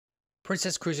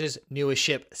Princess Cruises' newest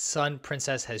ship, Sun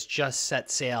Princess, has just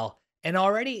set sail, and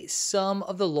already some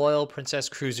of the loyal Princess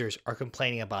Cruisers are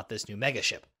complaining about this new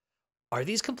megaship. Are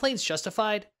these complaints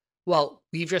justified? Well,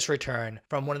 we've just returned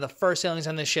from one of the first sailings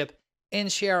on this ship and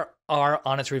share our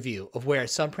honest review of where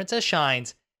Sun Princess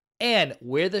shines and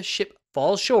where the ship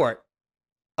falls short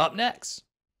up next.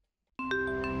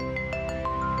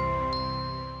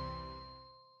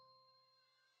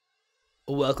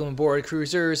 Welcome aboard,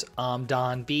 cruisers. I'm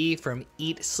Don B from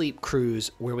Eat Sleep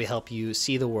Cruise, where we help you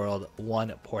see the world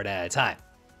one port at a time.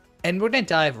 And we're going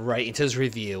to dive right into this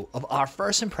review of our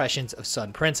first impressions of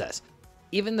Sun Princess.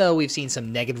 Even though we've seen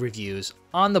some negative reviews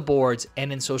on the boards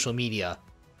and in social media,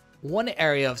 one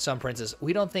area of Sun Princess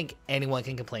we don't think anyone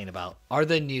can complain about are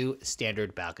the new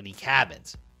standard balcony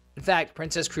cabins. In fact,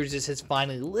 Princess Cruises has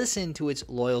finally listened to its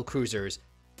loyal cruisers,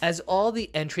 as all the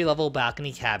entry-level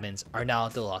balcony cabins are now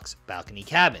deluxe balcony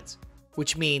cabins,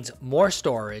 which means more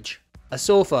storage, a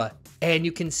sofa, and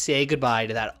you can say goodbye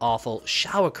to that awful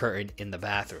shower curtain in the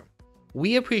bathroom.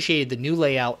 We appreciated the new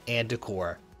layout and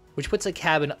decor, which puts a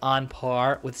cabin on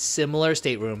par with similar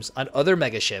staterooms on other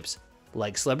megaships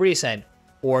like Celebrity Ascent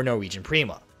or Norwegian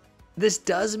Prima. This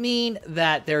does mean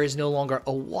that there is no longer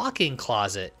a walk-in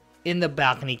closet in the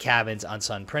balcony cabins on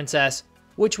Sun Princess,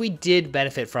 which we did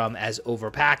benefit from as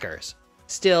overpackers.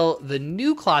 Still, the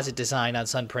new closet design on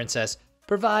Sun Princess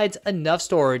provides enough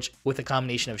storage with a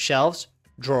combination of shelves,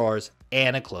 drawers,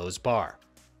 and a closed bar.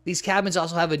 These cabins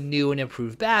also have a new and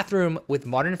improved bathroom with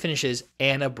modern finishes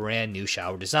and a brand new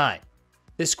shower design.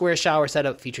 This square shower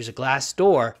setup features a glass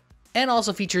door and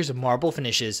also features marble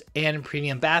finishes and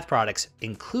premium bath products,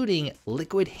 including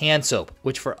liquid hand soap,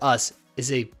 which for us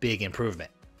is a big improvement.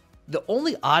 The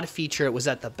only odd feature was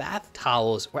that the bath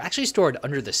towels were actually stored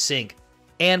under the sink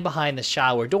and behind the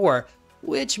shower door,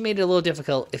 which made it a little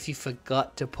difficult if you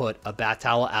forgot to put a bath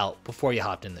towel out before you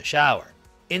hopped in the shower.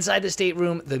 Inside the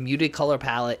stateroom, the muted color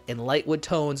palette and light wood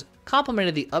tones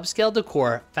complemented the upscale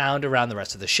decor found around the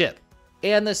rest of the ship,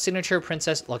 and the signature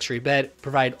Princess luxury bed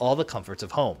provide all the comforts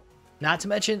of home. Not to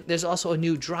mention, there's also a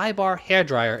new dry bar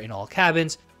hairdryer in all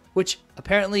cabins, which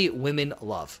apparently women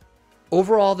love.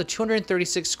 Overall, the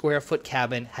 236 square foot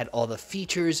cabin had all the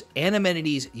features and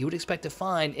amenities you would expect to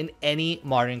find in any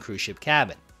modern cruise ship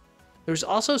cabin. There's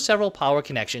also several power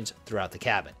connections throughout the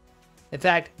cabin. In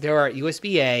fact, there are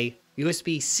USB-A,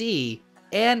 USB-C,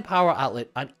 and power outlet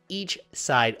on each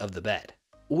side of the bed,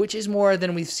 which is more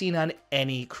than we've seen on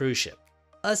any cruise ship.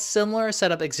 A similar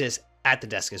setup exists at the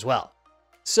desk as well.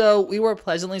 So we were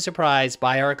pleasantly surprised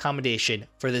by our accommodation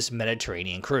for this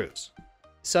Mediterranean cruise.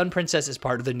 Sun Princess is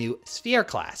part of the new Sphere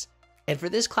class, and for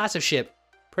this class of ship,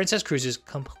 Princess Cruises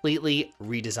completely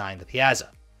redesigned the Piazza.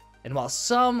 And while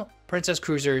some Princess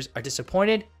Cruisers are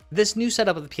disappointed, this new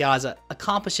setup of the Piazza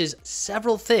accomplishes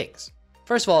several things.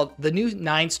 First of all, the new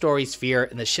 9-story sphere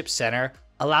in the ship's center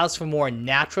allows for more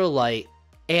natural light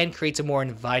and creates a more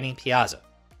inviting Piazza.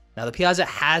 Now the Piazza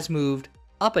has moved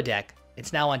up a deck.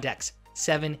 It's now on decks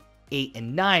 7, 8,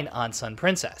 and 9 on Sun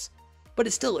Princess. But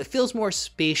it feels more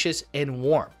spacious and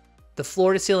warm. The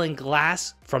floor-to-ceiling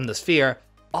glass from the sphere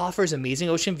offers amazing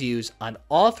ocean views on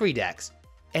all 3 decks,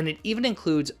 and it even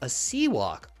includes a sea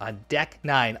walk on deck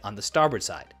 9 on the starboard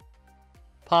side.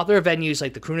 Popular venues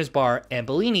like the Crooner's Bar and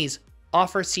Bellini's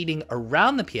offer seating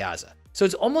around the Piazza, so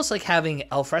it's almost like having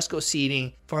alfresco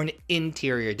seating for an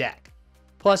interior deck.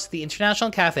 Plus, the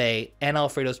International Cafe and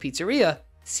Alfredo's Pizzeria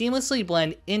seamlessly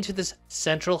blend into this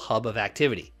central hub of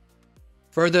activity.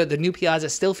 Further, the new Piazza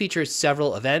still features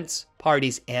several events,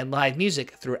 parties, and live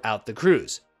music throughout the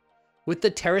cruise. With the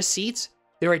terrace seats,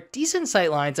 there are decent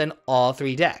sightlines on all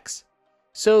 3 decks,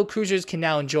 so cruisers can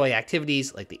now enjoy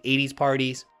activities like the 80s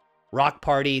parties, rock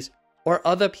parties, or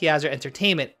other Piazza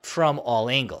entertainment from all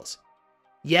angles.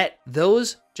 Yet,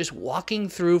 those just walking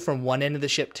through from one end of the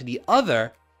ship to the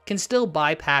other can still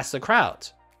bypass the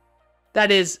crowds. That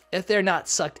is, if they're not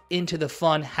sucked into the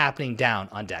fun happening down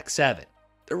on deck 7.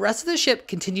 The rest of the ship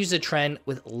continues the trend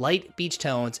with light beach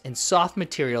tones and soft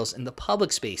materials in the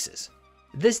public spaces.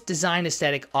 This design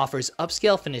aesthetic offers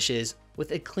upscale finishes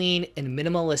with a clean and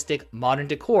minimalistic modern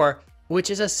decor, which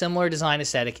is a similar design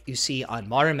aesthetic you see on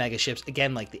modern megaships,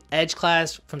 again like the Edge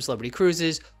class from Celebrity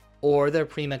Cruises or the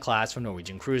Prima class from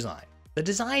Norwegian Cruise Line. The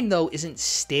design though isn't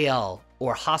stale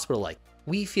or hospital-like.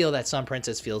 We feel that Sun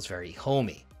Princess feels very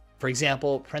homey. For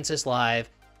example, Princess Live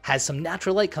has some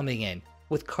natural light coming in,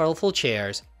 with colorful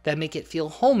chairs that make it feel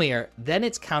homier than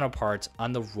its counterparts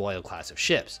on the Royal class of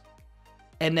ships.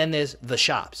 And then there's the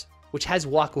shops, which has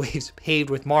walkways paved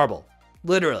with marble,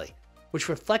 literally, which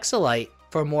reflects the light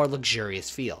for a more luxurious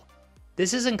feel.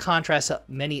 This is in contrast to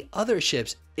many other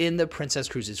ships in the Princess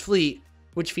Cruises fleet,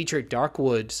 which feature dark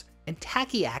woods and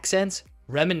tacky accents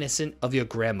reminiscent of your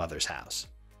grandmother's house.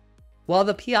 While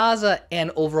the Piazza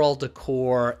and overall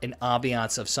decor and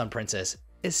ambiance of Sun Princess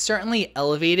is certainly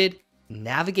elevated,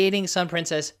 navigating Sun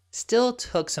Princess still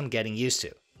took some getting used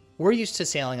to. We're used to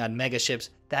sailing on mega ships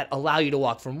that allow you to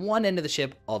walk from one end of the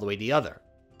ship all the way to the other.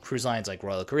 Cruise lines like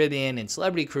Royal Caribbean and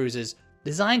Celebrity Cruises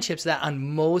design ships that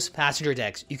on most passenger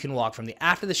decks you can walk from the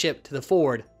aft of the ship to the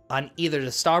forward on either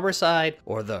the starboard side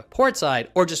or the port side,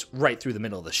 or just right through the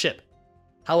middle of the ship.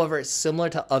 However, similar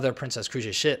to other Princess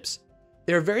Cruises ships,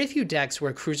 there are very few decks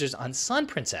where cruisers on Sun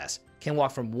Princess can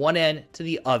walk from one end to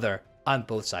the other on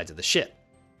both sides of the ship.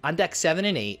 On deck 7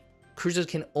 and 8, cruisers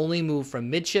can only move from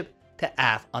midship to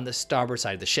aft on the starboard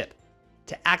side of the ship.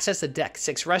 To access the deck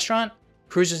 6 restaurant,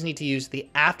 cruisers need to use the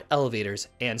aft elevators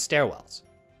and stairwells.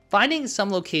 Finding some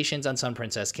locations on Sun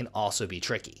Princess can also be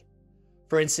tricky.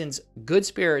 For instance, Good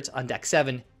Spirits on deck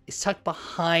 7 is tucked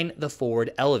behind the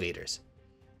forward elevators.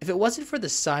 If it wasn't for the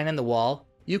sign on the wall,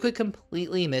 you could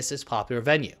completely miss this popular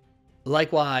venue.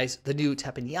 Likewise, the new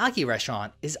teppanyaki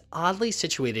restaurant is oddly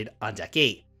situated on deck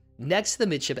 8, next to the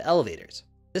midship elevators.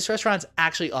 This restaurant's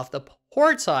actually off the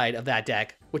port side of that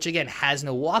deck, which again has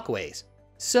no walkways,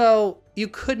 so you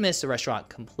could miss the restaurant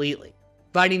completely.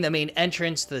 Finding the main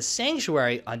entrance to the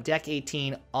sanctuary on deck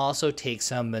 18 also takes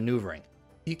some maneuvering.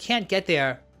 You can't get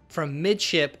there from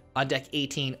midship on deck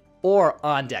 18 or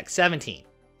on deck 17,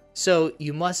 so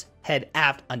you must head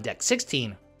aft on deck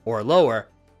 16 or lower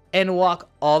and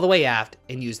walk all the way aft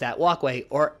and use that walkway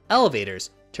or elevators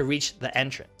to reach the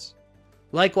entrance.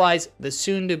 Likewise, the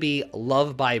soon-to-be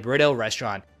Love by Brito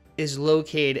restaurant is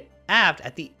located aft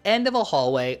at the end of a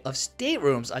hallway of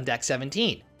staterooms on deck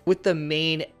 17. With the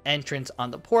main entrance on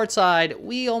the port side,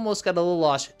 we almost got a little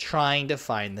lost trying to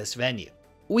find this venue.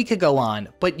 We could go on,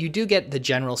 but you do get the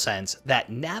general sense that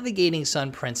navigating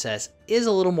Sun Princess is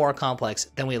a little more complex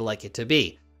than we'd like it to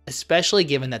be, especially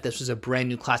given that this was a brand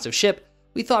new class of ship.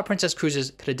 We thought Princess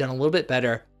Cruises could have done a little bit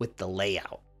better with the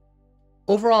layout.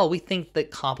 Overall, we think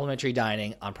that complimentary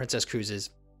dining on Princess Cruises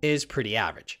is pretty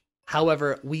average.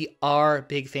 However, we are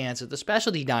big fans of the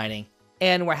specialty dining,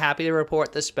 and we're happy to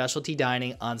report the specialty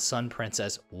dining on Sun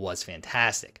Princess was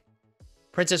fantastic.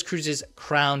 Princess Cruises'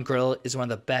 Crown Grill is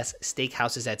one of the best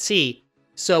steakhouses at sea,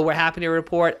 so we're happy to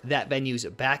report that venue's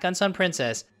back on Sun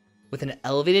Princess with an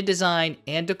elevated design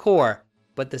and decor,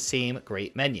 but the same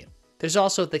great menu. There's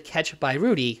also the Catch by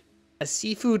Rudy, a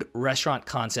seafood restaurant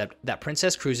concept that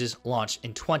Princess Cruises launched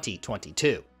in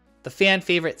 2022. The fan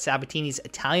favorite Sabatini's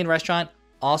Italian restaurant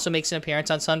also makes an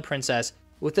appearance on Sun Princess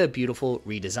with a beautiful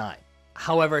redesign.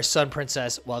 However, Sun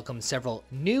Princess welcomed several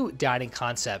new dining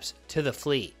concepts to the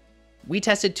fleet. We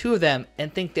tested 2 of them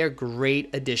and think they're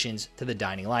great additions to the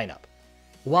dining lineup.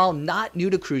 While not new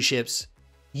to cruise ships,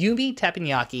 Yumi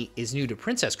Teppanyaki is new to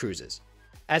Princess Cruises.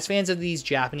 As fans of these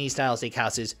Japanese-style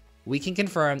steakhouses, we can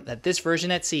confirm that this version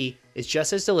at sea is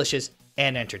just as delicious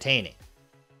and entertaining.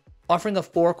 Offering a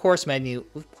 4-course menu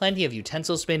with plenty of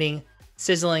utensil spinning,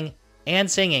 sizzling, and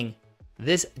singing,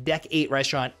 this Deck 8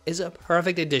 restaurant is a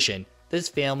perfect addition to this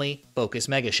family-focused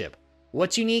megaship.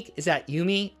 What's unique is that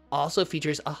Yumi also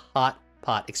features a hot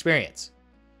pot experience.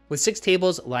 With 6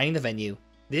 tables lining the venue,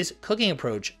 this cooking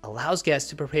approach allows guests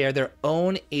to prepare their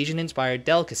own Asian-inspired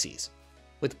delicacies.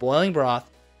 With boiling broth,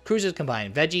 cruisers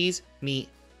combine veggies, meat,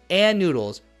 and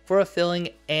noodles for a filling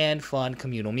and fun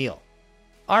communal meal.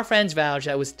 Our friends vouch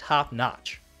that it was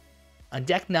top-notch. On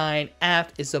Deck 9,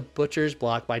 aft is the Butcher's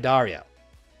Block by Dario.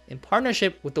 In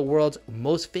partnership with the world's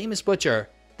most famous butcher,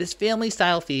 this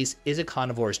family-style feast is a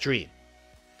carnivore's dream.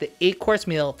 The 8-course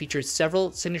meal features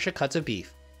several signature cuts of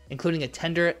beef, including a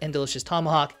tender and delicious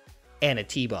tomahawk and a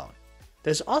T-bone.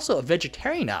 There's also a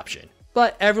vegetarian option,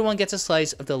 but everyone gets a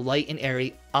slice of the light and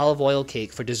airy olive oil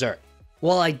cake for dessert.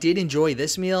 While I did enjoy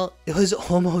this meal, it was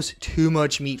almost too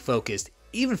much meat focused,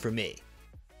 even for me.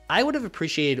 I would have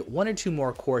appreciated 1 or 2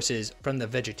 more courses from the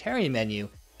vegetarian menu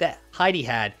that Heidi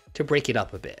had to break it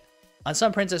up a bit. On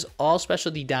Sun Princess, all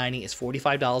specialty dining is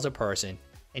 $45 a person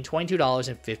and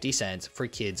 $22.50 for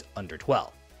kids under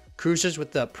 12. Cruisers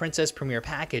with the Princess Premier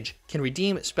package can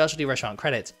redeem specialty restaurant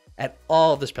credits at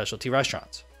all of the specialty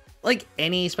restaurants. Like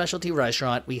any specialty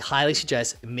restaurant, we highly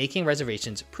suggest making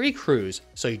reservations pre-cruise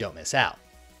so you don't miss out.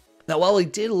 Now, while we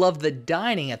did love the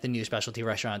dining at the new specialty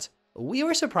restaurants, we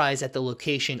were surprised at the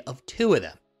location of 2 of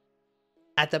them.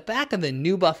 At the back of the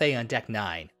new buffet on Deck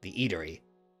 9, the eatery,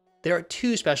 there are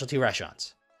 2 specialty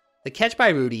restaurants, the Catch by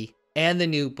Rudy and the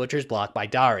new Butcher's Block by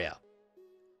Dario.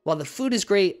 While the food is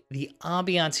great, the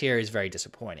ambiance here is very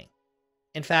disappointing.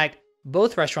 In fact,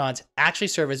 both restaurants actually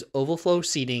serve as overflow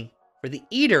seating for the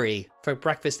eatery for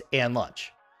breakfast and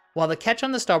lunch. While the Catch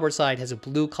on the starboard side has a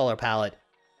blue color palette,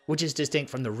 Which is distinct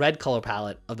from the red color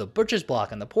palette of the butcher's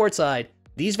block on the port side,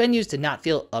 these venues did not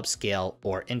feel upscale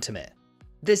or intimate.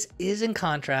 This is in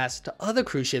contrast to other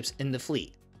cruise ships in the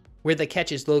fleet, where the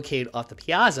ketch is located off the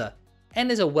Piazza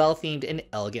and is a well-themed and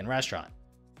elegant restaurant.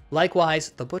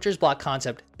 Likewise, the butcher's block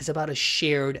concept is about a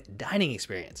shared dining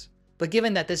experience, but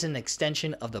given that this is an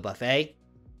extension of the buffet,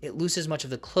 it loses much of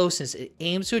the closeness it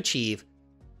aims to achieve.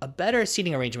 A better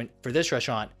seating arrangement for this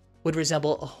restaurant would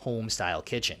resemble a home-style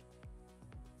kitchen.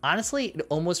 Honestly, it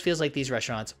almost feels like these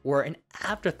restaurants were an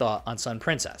afterthought on Sun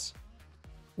Princess.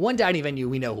 One dining venue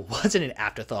we know wasn't an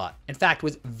afterthought, in fact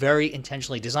was very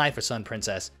intentionally designed for Sun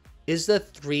Princess, is the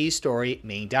 3-story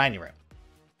main dining room.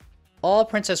 All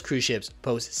Princess cruise ships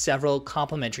boast several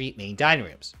complimentary main dining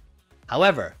rooms.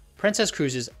 However, Princess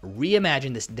Cruises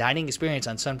reimagined this dining experience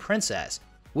on Sun Princess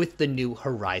with the new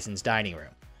Horizons dining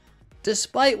room.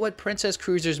 Despite what Princess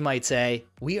cruisers might say,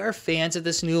 we are fans of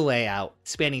this new layout,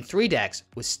 spanning 3 decks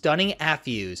with stunning aft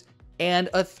views and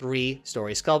a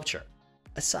 3-story sculpture.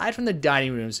 Aside from the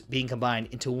dining rooms being combined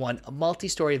into one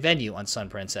multi-story venue on Sun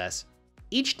Princess,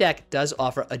 each deck does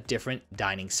offer a different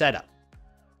dining setup.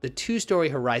 The 2-story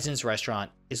Horizons restaurant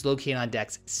is located on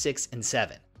decks 6 and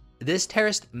 7. This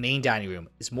terraced main dining room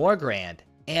is more grand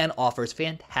and offers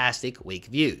fantastic wake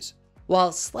views.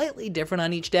 While slightly different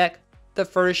on each deck, the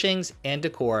furnishings and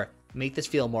decor make this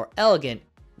feel more elegant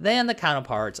than the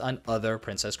counterparts on other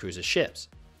Princess Cruises ships.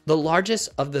 The largest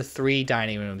of the 3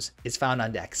 dining rooms is found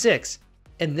on deck 6,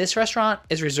 and this restaurant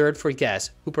is reserved for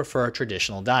guests who prefer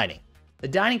traditional dining. The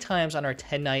dining times on our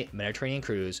 10-night Mediterranean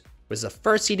cruise was the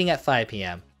first seating at 5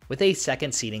 p.m. with a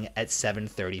second seating at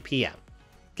 7:30 p.m.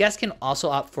 Guests can also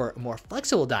opt for more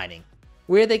flexible dining,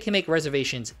 where they can make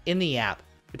reservations in the app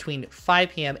between 5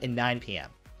 p.m. and 9 p.m.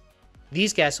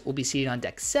 These guests will be seated on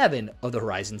deck 7 of the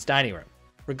Horizons dining room.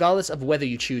 Regardless of whether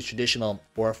you choose traditional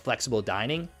or flexible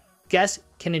dining, guests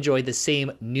can enjoy the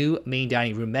same new main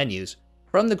dining room menus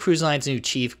from the cruise line's new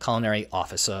Chief Culinary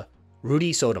Officer,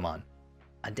 Rudy Soderman.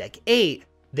 On deck 8,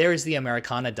 there is the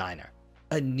Americana Diner,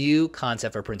 a new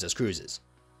concept for Princess Cruises.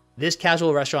 This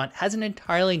casual restaurant has an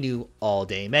entirely new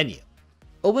all-day menu.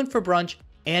 Open for brunch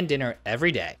and dinner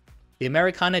every day, the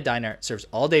Americana Diner serves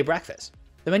all-day breakfast.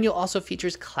 The menu also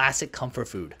features classic comfort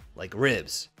food like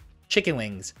ribs, chicken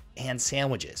wings, and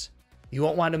sandwiches. You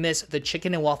won't want to miss the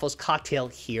chicken and waffles cocktail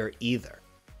here either.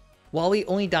 While we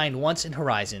only dined once in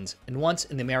Horizons and once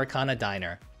in the Americana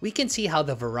Diner, we can see how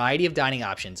the variety of dining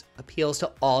options appeals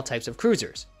to all types of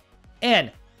cruisers.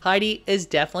 And Heidi is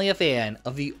definitely a fan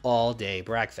of the all-day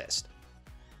breakfast.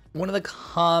 One of the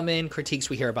common critiques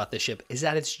we hear about this ship is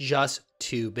that it's just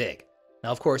too big.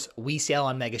 Now, of course, we sail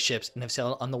on mega ships and have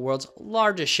sailed on the world's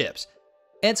largest ships,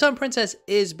 and Sun Princess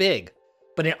is big,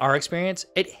 but in our experience,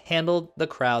 it handled the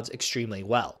crowds extremely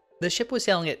well. The ship was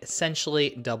sailing at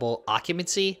essentially double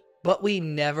occupancy, but we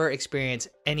never experienced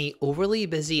any overly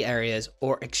busy areas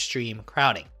or extreme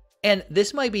crowding. And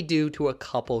this might be due to a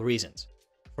couple reasons.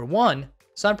 For one,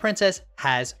 Sun Princess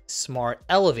has smart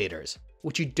elevators,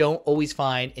 which you don't always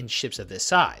find in ships of this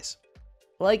size.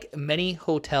 Like many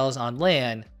hotels on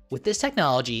land, with this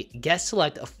technology, guests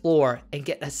select a floor and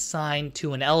get assigned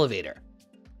to an elevator.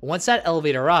 Once that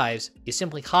elevator arrives, you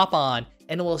simply hop on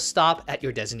and it will stop at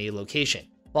your designated location.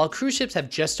 While cruise ships have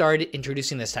just started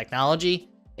introducing this technology,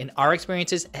 in our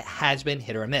experiences, it has been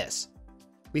hit or miss.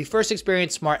 We first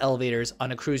experienced smart elevators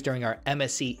on a cruise during our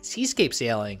MSC Seascape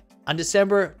sailing on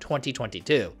December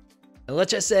 2022. And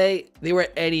let's just say they were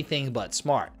anything but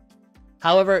smart.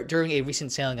 However, during a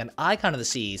recent sailing on Icon of the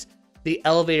Seas, the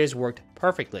elevators worked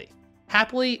perfectly.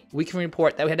 Happily, we can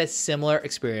report that we had a similar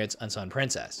experience on Sun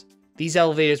Princess. These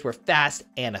elevators were fast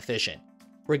and efficient.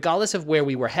 Regardless of where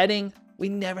we were heading, we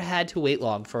never had to wait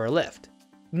long for a lift.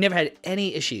 We never had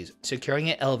any issues securing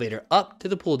an elevator up to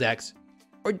the pool decks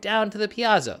or down to the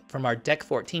Piazza from our Deck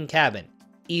 14 cabin,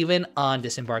 even on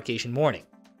disembarkation morning.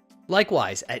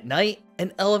 Likewise, at night,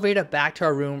 an elevator back to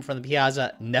our room from the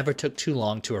Piazza never took too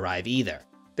long to arrive either.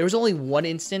 There was only one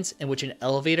instance in which an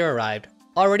elevator arrived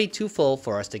already too full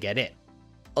for us to get in.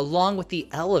 Along with the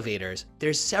elevators,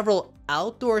 there's several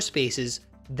outdoor spaces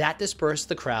that disperse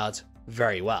the crowds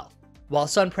very well. While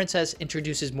Sun Princess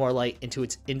introduces more light into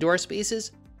its indoor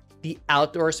spaces, the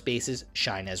outdoor spaces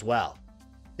shine as well.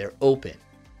 They're open,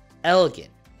 elegant,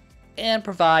 and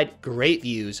provide great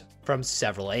views from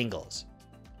several angles.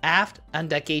 Aft on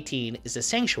Deck 18 is the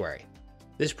Sanctuary.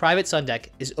 This private sun deck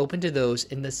is open to those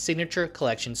in the Signature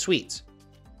Collection suites.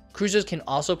 Cruisers can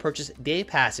also purchase day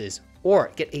passes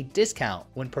or get a discount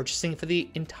when purchasing for the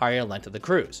entire length of the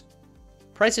cruise.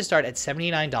 Prices start at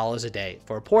 $79 a day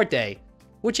for a port day,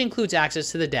 which includes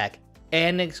access to the deck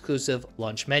and an exclusive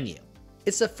lunch menu.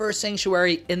 It's the first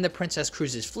sanctuary in the Princess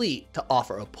Cruises fleet to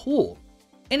offer a pool,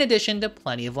 in addition to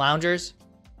plenty of loungers,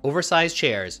 oversized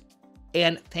chairs,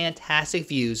 and fantastic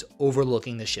views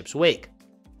overlooking the ship's wake.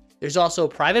 There's also a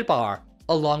private bar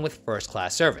along with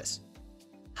first-class service.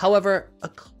 However, a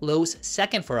close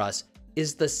second for us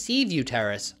is the Sea View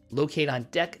Terrace located on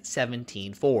Deck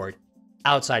 17 forward,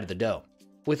 outside of the dome.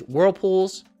 With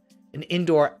whirlpools, an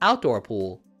indoor-outdoor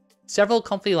pool, several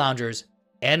comfy loungers,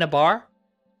 and a bar,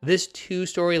 this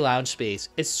two-story lounge space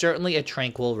is certainly a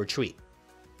tranquil retreat.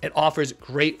 It offers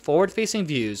great forward-facing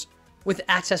views with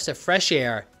access to fresh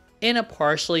air in a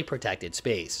partially protected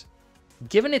space.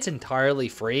 Given it's entirely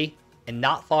free and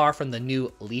not far from the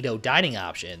new Lido dining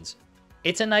options,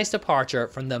 it's a nice departure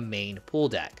from the main pool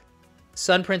deck.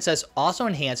 Sun Princess also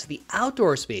enhanced the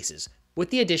outdoor spaces with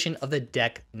the addition of the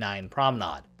Deck 9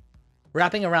 promenade.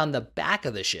 Wrapping around the back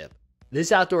of the ship,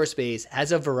 this outdoor space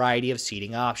has a variety of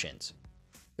seating options.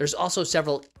 There's also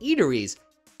several eateries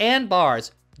and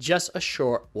bars just a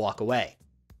short walk away.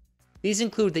 These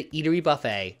include the Eatery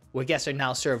Buffet, where guests are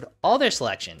now served all their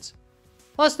selections,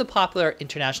 plus the popular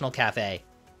International Cafe,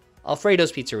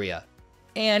 Alfredo's Pizzeria,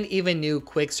 and even new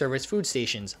quick service food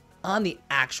stations on the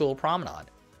actual promenade.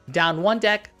 Down one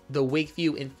deck, the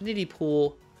Wakeview Infinity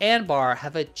Pool and bar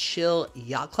have a chill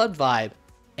yacht club vibe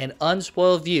and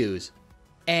unspoiled views,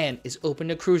 and is open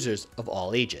to cruisers of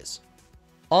all ages.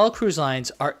 All cruise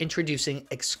lines are introducing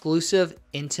exclusive,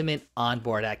 intimate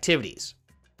onboard activities.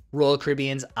 Royal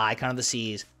Caribbean's Icon of the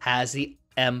Seas has the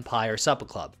Empire Supper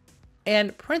Club,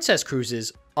 and Princess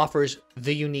Cruises offers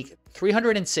the unique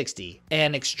 360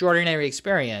 and extraordinary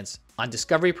experience on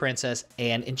Discovery Princess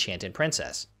and Enchanted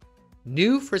Princess.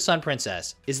 New for Sun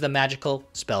Princess is the magical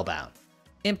Spellbound.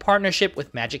 In partnership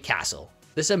with Magic Castle,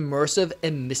 this immersive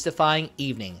and mystifying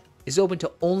evening is open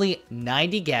to only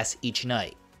 90 guests each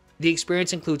night. The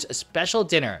experience includes a special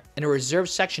dinner in a reserved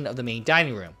section of the main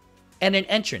dining room, and an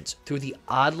entrance through the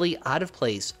oddly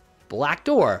out-of-place black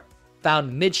door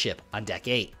found midship on Deck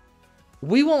 8.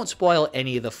 We won't spoil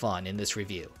any of the fun in this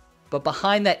review, but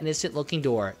behind that innocent-looking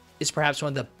door is perhaps one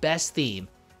of the best themed,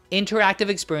 interactive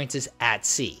experiences at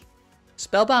sea.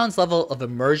 Spellbound's level of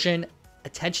immersion,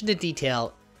 attention to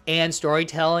detail, and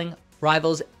storytelling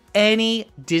rivals any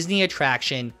Disney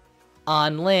attraction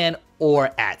on land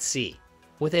or at sea.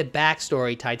 With a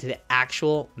backstory tied to the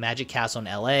actual Magic Castle in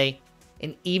LA,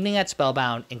 an evening at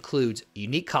Spellbound includes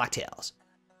unique cocktails,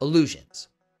 illusions,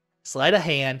 sleight of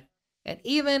hand, and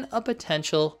even a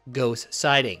potential ghost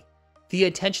sighting. The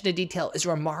attention to detail is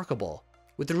remarkable,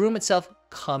 with the room itself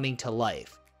coming to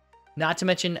life. Not to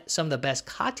mention, some of the best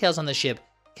cocktails on the ship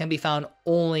can be found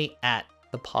only at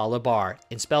the Parlor Bar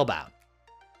in Spellbound.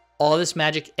 All this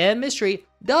magic and mystery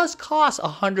does cost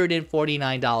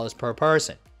 $149 per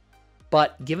person.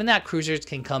 But given that cruisers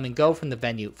can come and go from the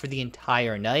venue for the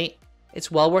entire night,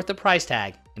 it's well worth the price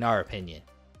tag, in our opinion.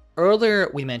 Earlier,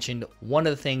 we mentioned one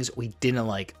of the things we didn't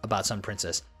like about Sun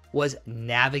Princess was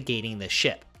navigating the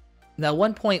ship. Now,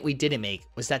 one point we didn't make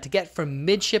was that to get from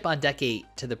midship on Deck 8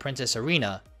 to the Princess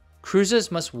Arena,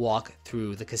 cruisers must walk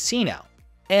through the casino.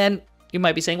 And you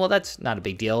might be saying, well, that's not a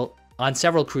big deal. On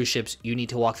several cruise ships, you need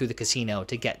to walk through the casino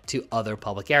to get to other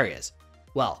public areas.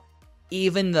 Well,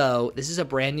 even though this is a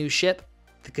brand new ship,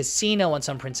 the casino on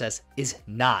Sun Princess is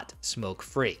not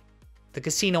smoke-free. The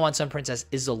casino on Sun Princess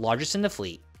is the largest in the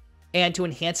fleet, and to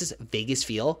enhance its Vegas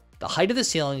feel, the height of the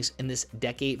ceilings in this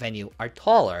Deck 8 venue are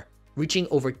taller, reaching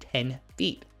over 10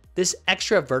 feet. This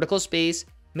extra vertical space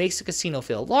makes the casino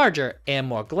feel larger and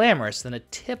more glamorous than a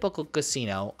typical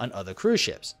casino on other cruise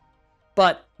ships.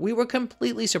 But we were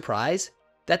completely surprised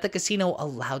that the casino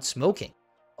allowed smoking.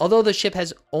 Although the ship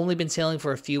has only been sailing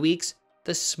for a few weeks,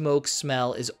 the smoke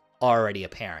smell is already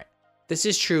apparent. This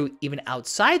is true even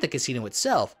outside the casino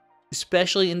itself,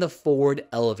 especially in the forward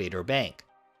elevator bank.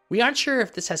 We aren't sure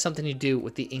if this has something to do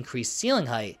with the increased ceiling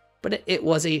height, but it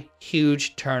was a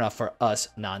huge turnoff for us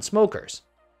non-smokers.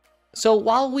 So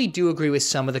while we do agree with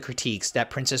some of the critiques that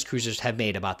Princess Cruisers have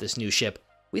made about this new ship,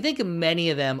 we think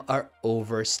many of them are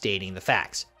overstating the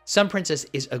facts. Sun Princess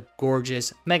is a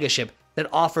gorgeous megaship that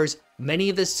offers many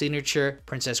of the signature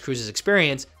Princess Cruises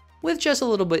experience with just a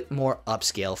little bit more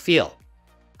upscale feel.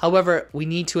 However, we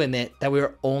need to admit that we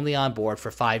were only on board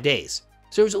for 5 days,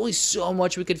 so there was only so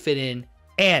much we could fit in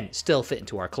and still fit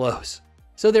into our clothes.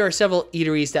 So there are several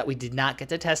eateries that we did not get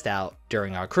to test out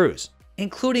during our cruise,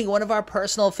 including one of our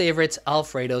personal favorites,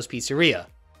 Alfredo's Pizzeria.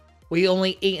 We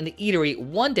only ate in the eatery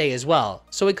one day as well,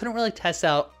 so we couldn't really test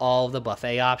out all of the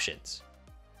buffet options.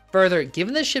 Further,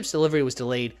 given the ship's delivery was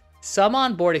delayed, some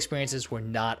onboard experiences were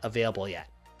not available yet.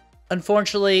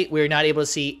 Unfortunately, we were not able to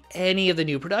see any of the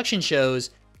new production shows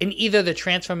in either the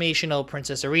transformational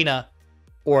Princess Arena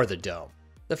or the Dome.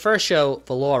 The first show,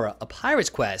 Valora: A Pirate's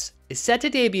Quest, is set to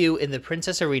debut in the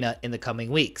Princess Arena in the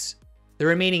coming weeks. The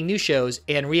remaining new shows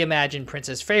and reimagined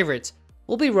Princess favorites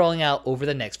will be rolling out over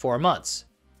the next 4 months.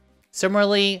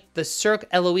 Similarly, the Cirque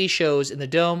Eloise shows in the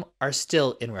Dome are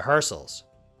still in rehearsals.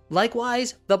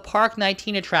 Likewise, the Park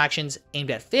 19 attractions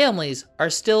aimed at families are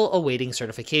still awaiting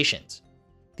certifications.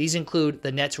 These include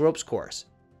the Nets Ropes Course,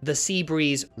 the Sea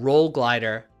Breeze Roll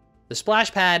Glider, the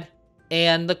Splash Pad,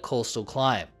 and the Coastal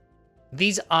Climb.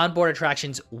 These onboard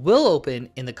attractions will open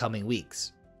in the coming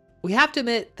weeks. We have to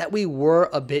admit that we were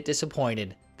a bit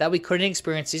disappointed that we couldn't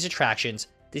experience these attractions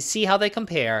to see how they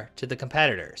compare to the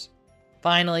competitors.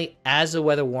 Finally, as the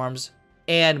weather warms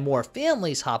and more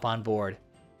families hop on board,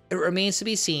 it remains to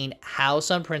be seen how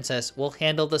Sun Princess will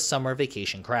handle the summer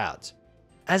vacation crowds.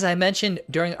 As I mentioned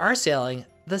during our sailing,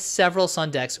 the several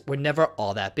sun decks were never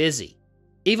all that busy.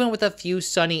 Even with a few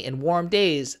sunny and warm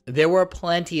days, there were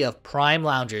plenty of prime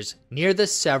loungers near the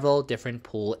several different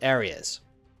pool areas.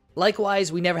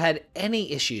 Likewise, we never had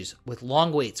any issues with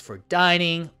long waits for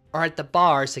dining or at the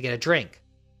bars to get a drink.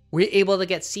 We were able to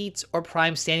get seats or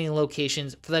prime standing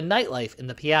locations for the nightlife in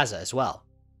the Piazza as well.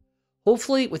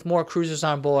 Hopefully, with more cruisers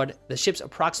on board, the ship's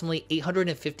approximately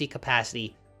 850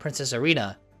 capacity Princess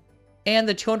Arena and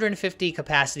the 250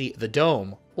 capacity The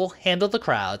Dome will handle the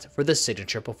crowds for the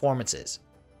signature performances.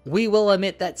 We will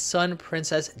admit that Sun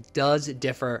Princess does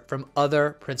differ from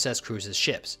other Princess Cruises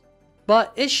ships,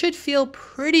 but it should feel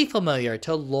pretty familiar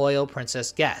to loyal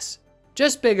Princess guests,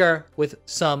 just bigger with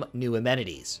some new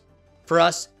amenities. For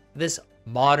us, this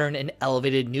modern and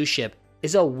elevated new ship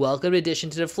is a welcome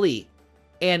addition to the fleet,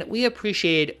 and we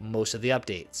appreciate most of the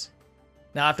updates.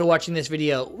 Now, after watching this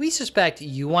video, we suspect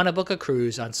you want to book a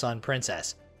cruise on Sun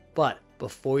Princess, but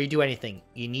before you do anything,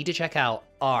 you need to check out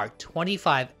our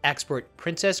 25 expert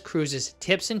Princess Cruises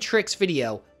tips and tricks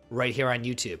video right here on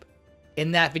YouTube.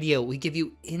 In that video, we give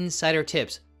you insider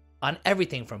tips on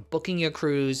everything from booking your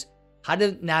cruise, how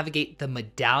to navigate the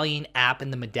Medallion app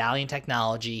and the Medallion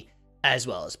technology, as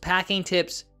well as packing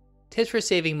tips, tips for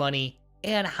saving money,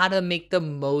 and how to make the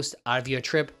most out of your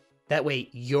trip. That way,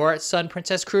 your Sun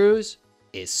Princess cruise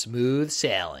is smooth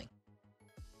sailing.